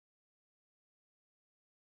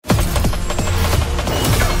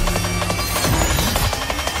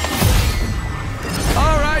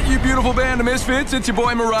beautiful band of misfits. It's your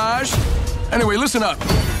boy Mirage. Anyway, listen up.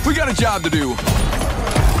 We got a job to do.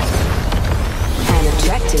 An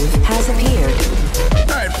objective has appeared.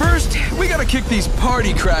 All right, first, we gotta kick these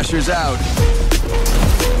party crashers out.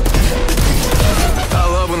 I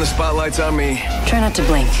love when the spotlight's on me. Try not to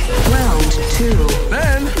blink. Round 2.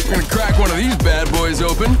 Then, we're gonna crack one of these bad boys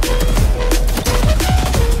open.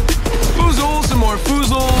 Foozles, some more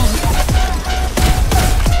foozles.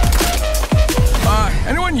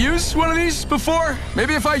 Anyone used one of these before?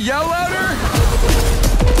 Maybe if I yell louder?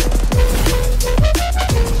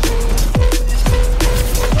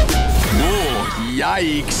 Whoa,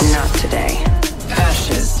 yikes. Not today.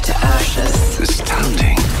 Ashes to ashes.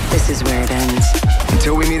 Astounding. This is where it ends.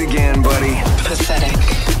 Until we meet again, buddy. Pathetic.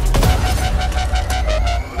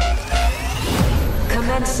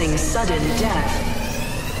 Commencing sudden death.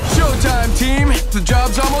 Showtime, team. The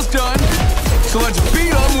job's almost done. So let's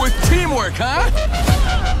beat them with teamwork, huh?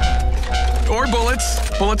 Or bullets.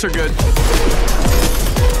 Bullets are good.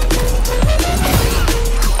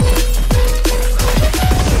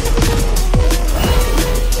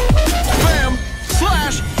 Bam!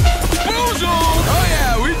 Slash! Boozle! Oh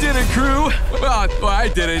yeah, we did it, crew. Well, I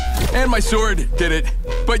did it. And my sword did it.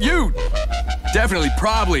 But you definitely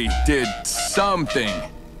probably did something.